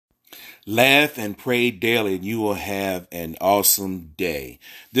Laugh and pray daily, and you will have an awesome day.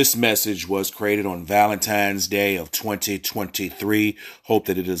 This message was created on Valentine's Day of 2023. Hope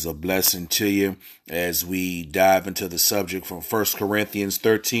that it is a blessing to you as we dive into the subject from 1 Corinthians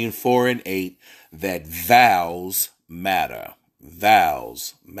 13:4 and 8, that vows matter.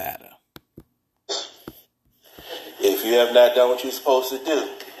 Vows matter. If you have not done what you're supposed to do,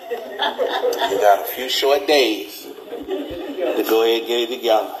 you got a few short days to go ahead and get it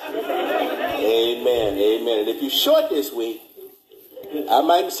together. Amen, amen. And if you're short this week, I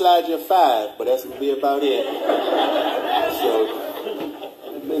might slide you a 5, but that's going to be about it. So,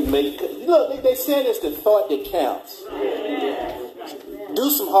 look, they said it's the thought that counts. Do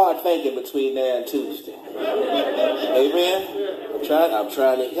some hard thinking between now and Tuesday. Amen? I'm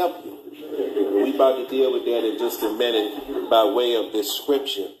trying to help you. We about to deal with that in just a minute by way of this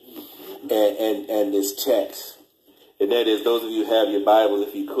scripture and this text. And that is, those of you who have your Bibles,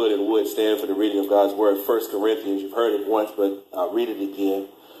 if you could and would, stand for the reading of God's word. 1 Corinthians, you've heard it once, but I'll read it again.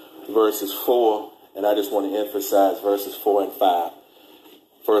 Verses 4, and I just want to emphasize verses 4 and 5.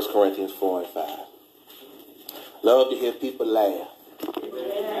 1 Corinthians 4 and 5. Love to hear people laugh.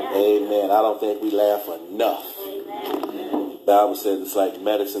 Amen. I don't think we laugh enough. The Bible says it's like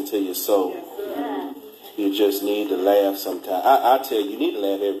medicine to your soul. You just need to laugh sometimes. I tell you, you need to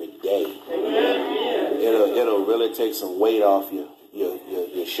laugh every day. It'll really take some weight off your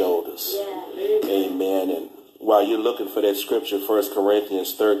shoulders. Amen. And while you're looking for that scripture, 1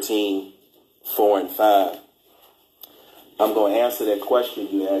 Corinthians 13:4 and 5, I'm going to answer that question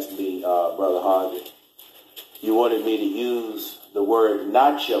you asked me, Brother Harvey. You wanted me to use the word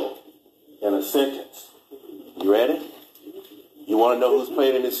nacho in a sentence. You ready? You want to know who's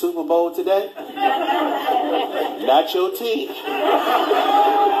playing in the Super Bowl today? Not your team.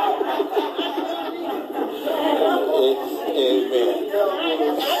 Amen.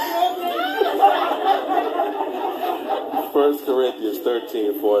 1 Corinthians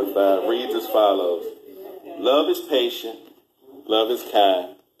 13:4 and 5 reads as follows. Love is patient. Love is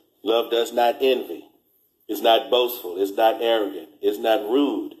kind. Love does not envy. It's not boastful. It's not arrogant. It's not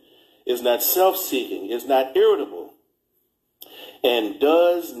rude. It's not self-seeking. It's not irritable. And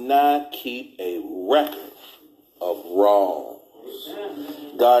does not keep a record of wrongs.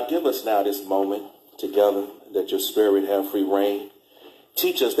 God, give us now this moment together, that your spirit have free reign.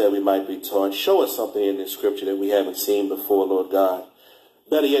 Teach us that we might be taught. Show us something in this scripture that we haven't seen before, Lord God.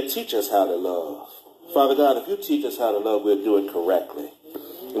 Better yet, teach us how to love. Father God, if you teach us how to love, we'll do it correctly.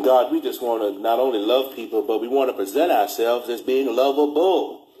 And God, we just want to not only love people, but we want to present ourselves as being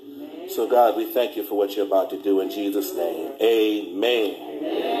lovable. So, God, we thank you for what you're about to do in Jesus' name. Amen.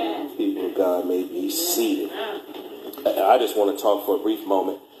 Amen. People of God may be seated. I just want to talk for a brief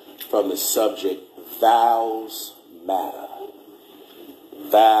moment from the subject, vows matter.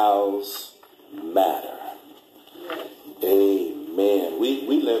 Vows matter. Amen.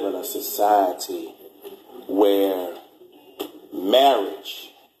 We live in a society where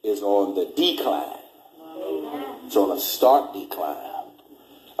marriage is on the decline. It's on a stark decline.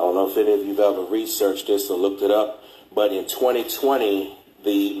 I don't know if any of you have ever researched this or looked it up, but in 2020,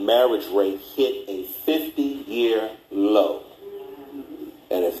 the marriage rate hit a 50-year low.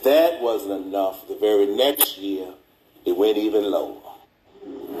 And if that wasn't enough, the very next year, it went even lower.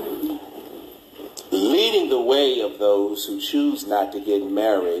 Leading the way of those who choose not to get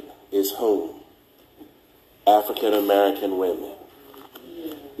married is whom? African American women.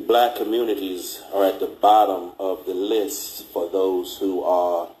 Black communities are at the bottom of the list for those who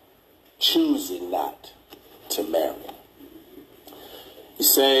are choosing not to marry. You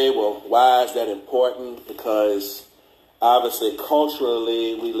say, well, why is that important? Because obviously,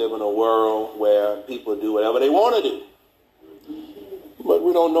 culturally, we live in a world where people do whatever they want to do. But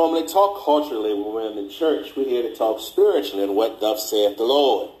we don't normally talk culturally when we're in the church. We're here to talk spiritually and what thus saith the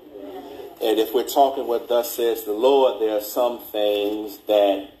Lord. And if we're talking what thus says the Lord, there are some things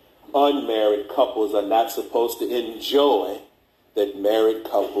that unmarried couples are not supposed to enjoy that married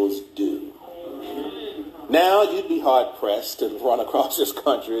couples do. Now, you'd be hard-pressed to run across this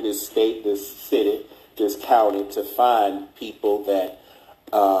country, this state, this city, this county, to find people that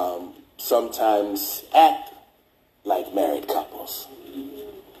sometimes act like married couples.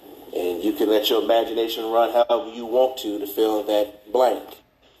 And you can let your imagination run however you want to fill that blank.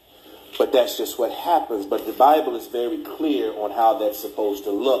 But that's just what happens. But the Bible is very clear on how that's supposed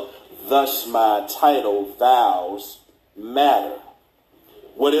to look. Thus my title, Vows Matter.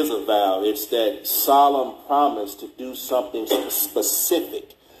 What is a vow? It's that solemn promise to do something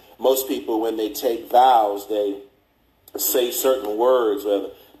specific. Most people, when they take vows, they say certain words,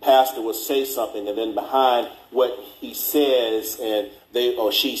 whether pastor will say something, and then behind what he says and they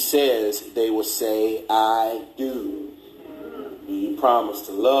or she says, they will say, I do. Do you promise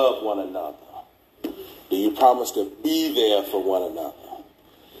to love one another? Do you promise to be there for one another?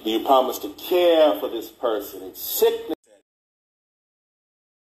 Do you promise to care for this person in sickness?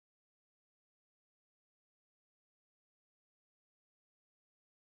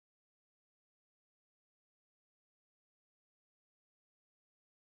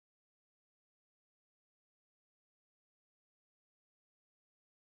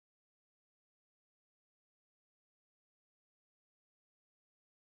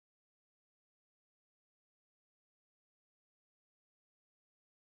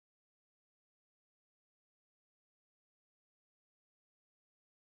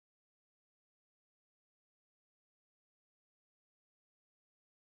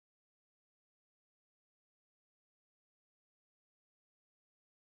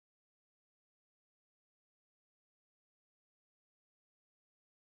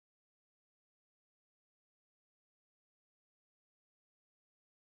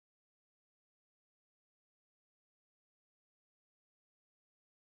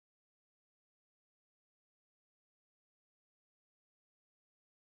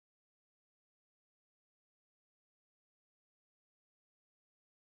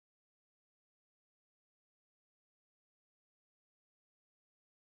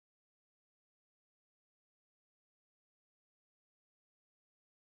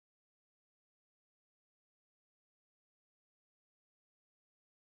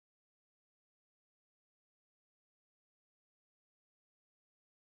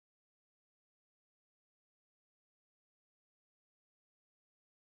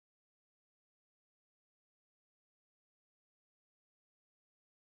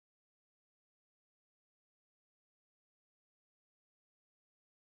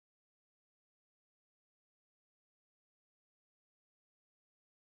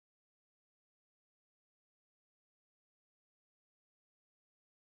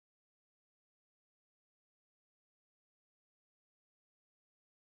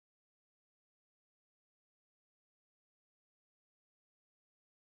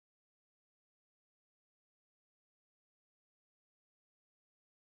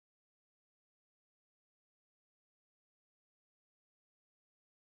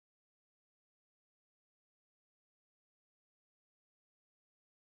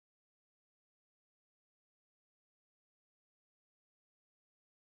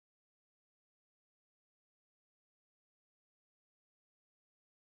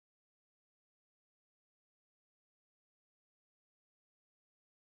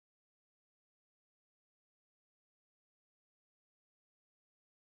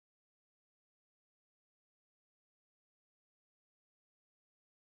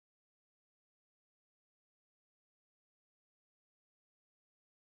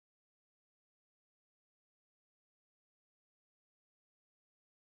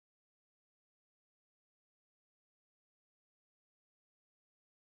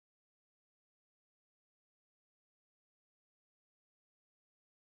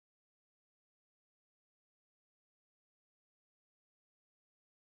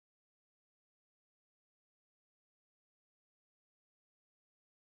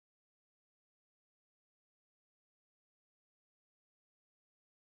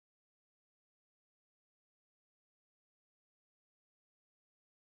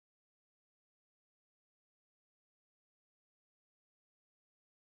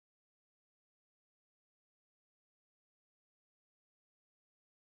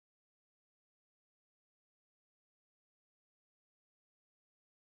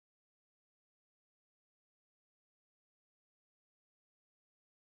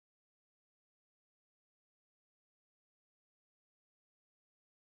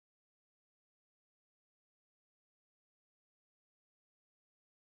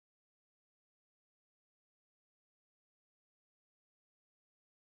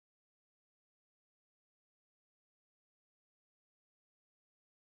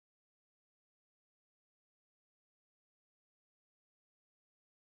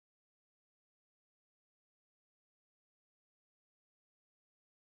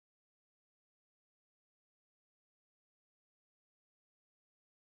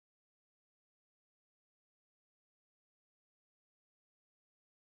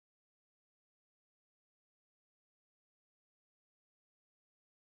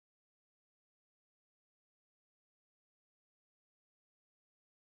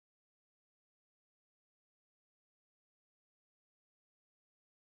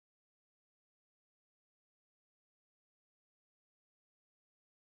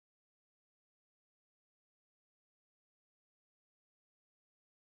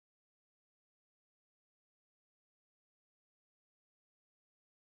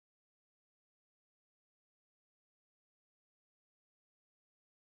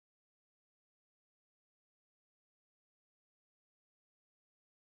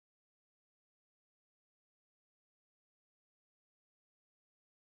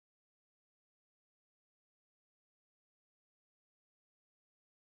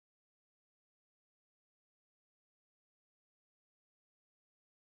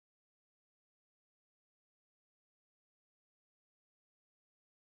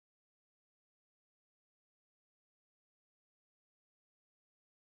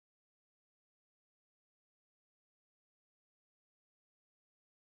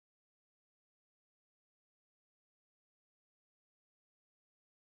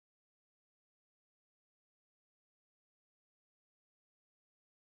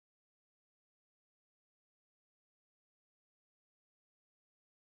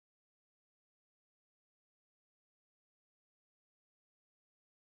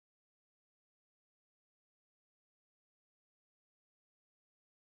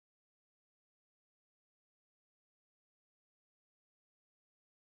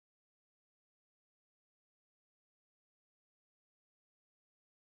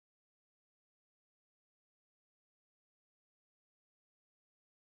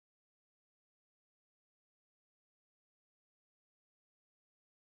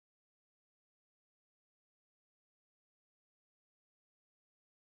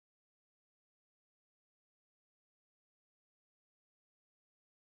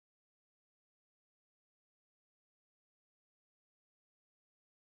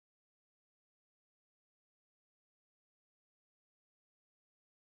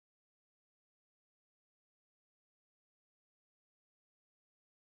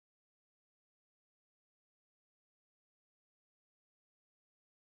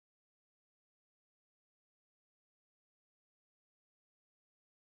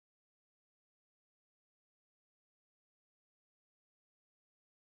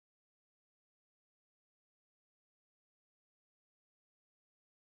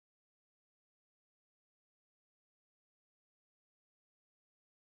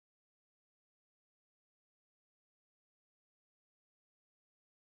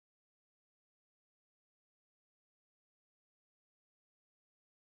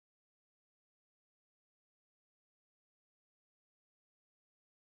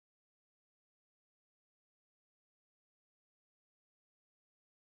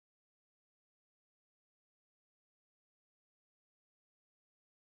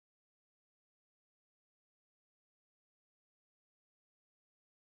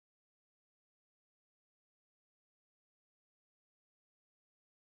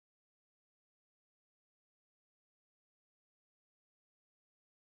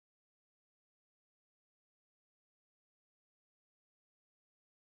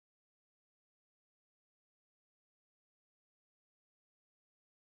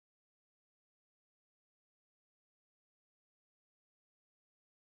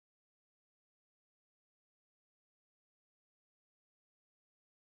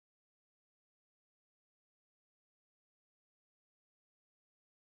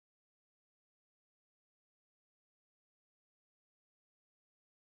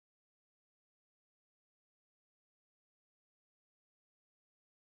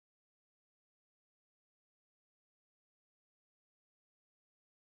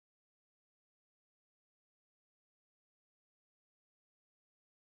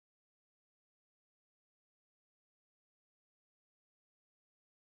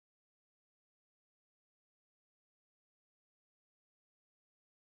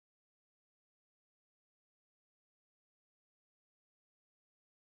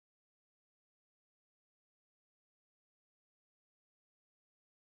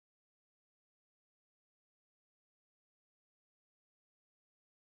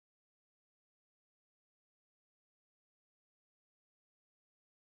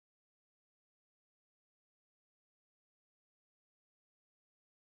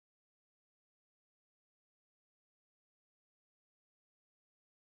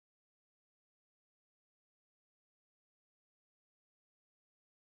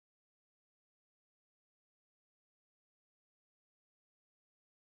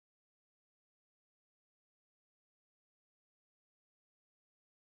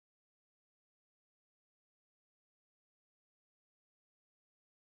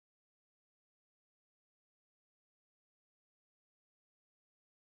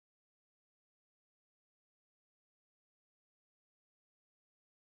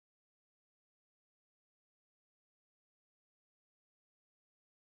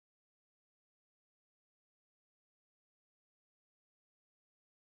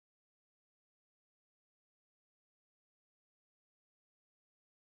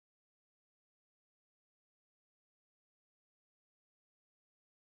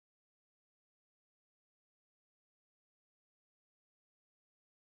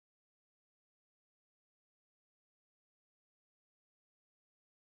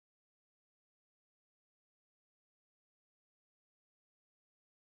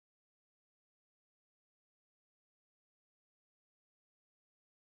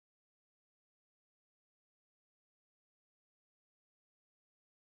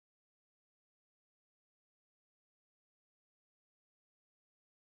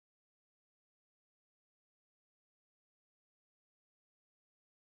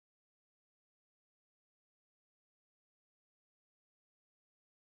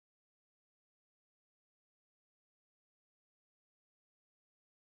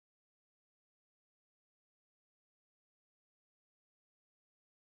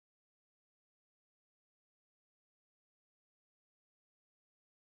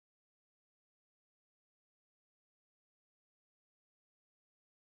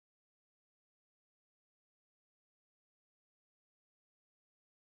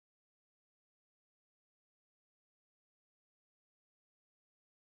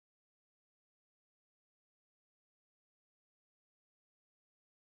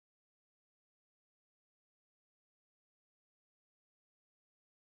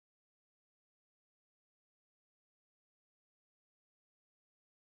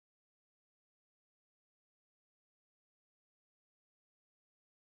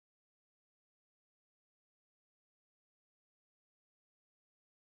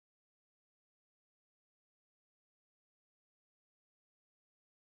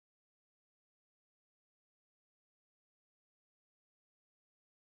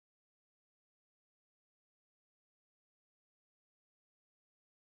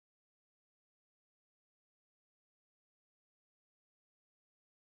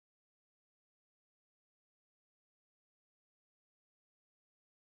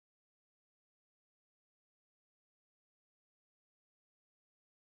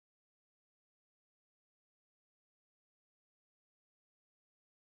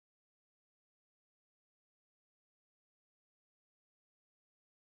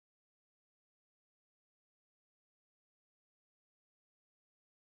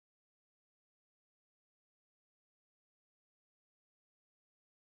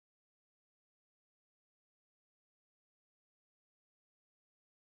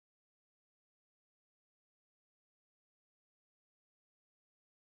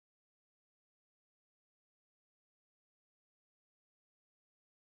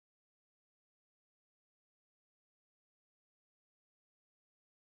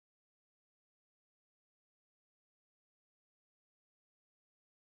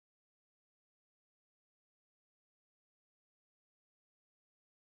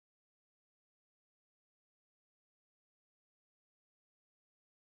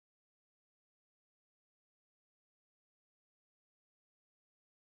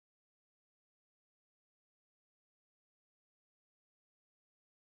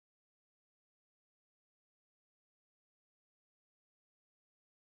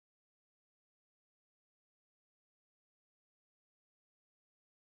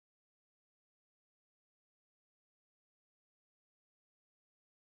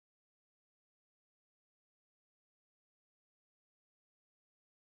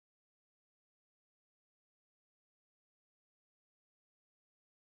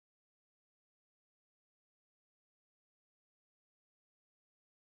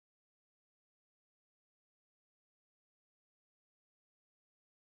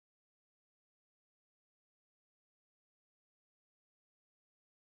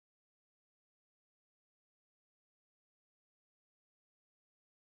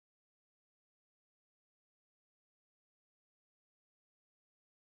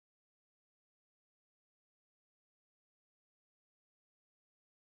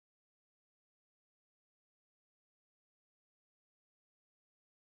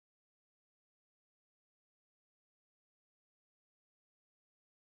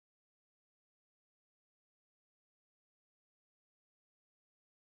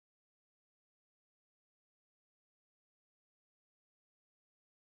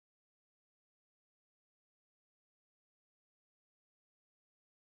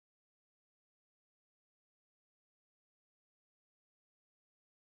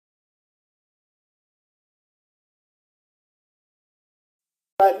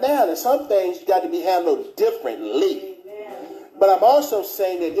 right now, and some things got to be handled differently. But I'm also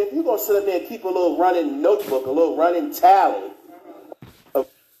saying that if you're going to sit up there and keep a little running notebook, a little running tally of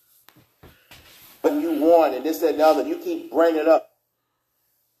what you want and this, that, and the other, you keep bringing it up,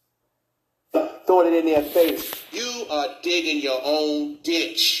 throwing it in their face, you are digging your own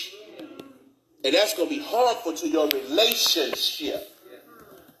ditch. And that's going to be harmful to your relationship.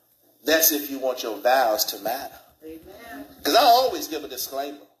 That's if you want your vows to matter. Because I always give a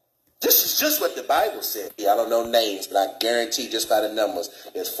disclaimer. This is just what the Bible said. Yeah, I don't know names, but I guarantee just by the numbers,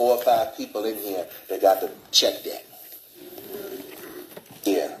 there's 4 or 5 people in here that got to check that.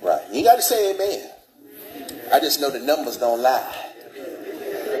 Yeah, right. You got to say amen. I just know the numbers don't lie.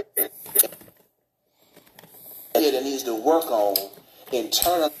 That needs to work on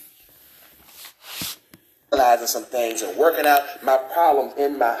internalizing some things and working out my problems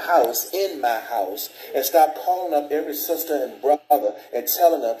in my house, and stop calling up every sister and brother and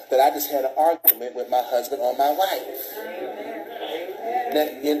telling them that I just had an argument with my husband or my wife. Now,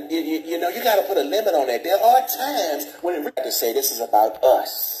 you know, you got to put a limit on that. There are times when it really to say this is about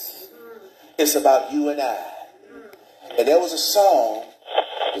us. It's about you and I. And there was a song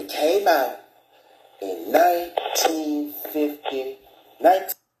that came out in 1950.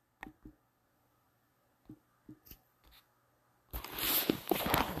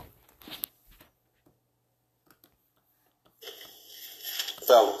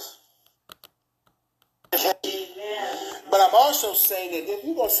 Fellas. But I'm also saying that if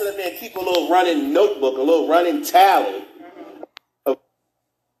you're going to sit up there and keep a little running notebook, a little running tally of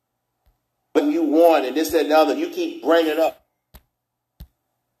what you want and this, that, and the other, you keep bringing it up,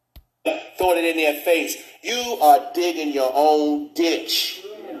 throwing it in their face, you are digging your own ditch.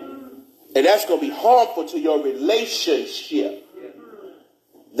 And that's going to be harmful to your relationship.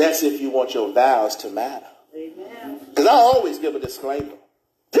 That's if you want your vows to matter. Because I always give a disclaimer.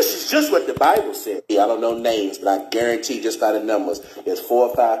 This is just what the Bible said. Yeah, I don't know names, but I guarantee just by the numbers, there's 4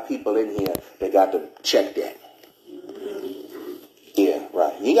 or 5 people in here that got to check that. Yeah,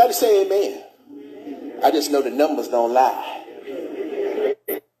 right. You got to say amen. I just know the numbers don't lie.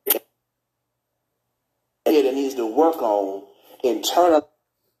 That needs to work on internalizing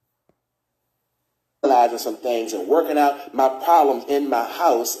some things and working out my problems in my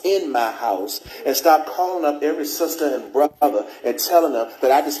house, and stop calling up every sister and brother and telling them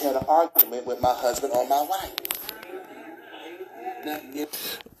that I just had an argument with my husband or my wife.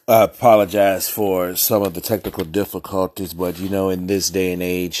 I apologize for some of the technical difficulties, but you know, in this day and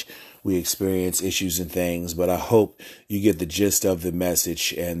age, we experience issues and things, but I hope you get the gist of the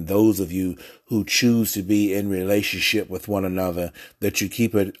message. And those of you who choose to be in relationship with one another, that you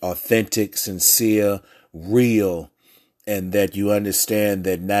keep it authentic, sincere, real, and that you understand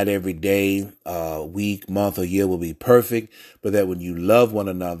that not every day, week, month, or year will be perfect, but that when you love one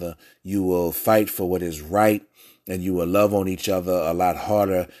another, you will fight for what is right, and you will love on each other a lot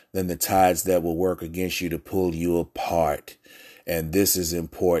harder than the tides that will work against you to pull you apart. And this is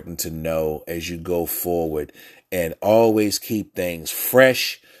important to know as you go forward, and always keep things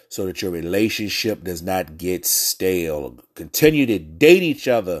fresh so that your relationship does not get stale. Continue to date each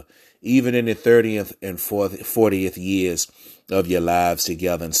other even in the 30th and 40th years of your lives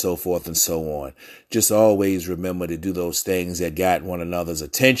together, and so forth and so on. Just always remember to do those things that got one another's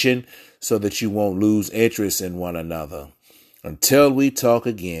attention so that you won't lose interest in one another. Until we talk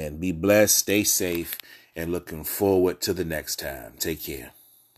again, be blessed, stay safe, and looking forward to the next time. Take care.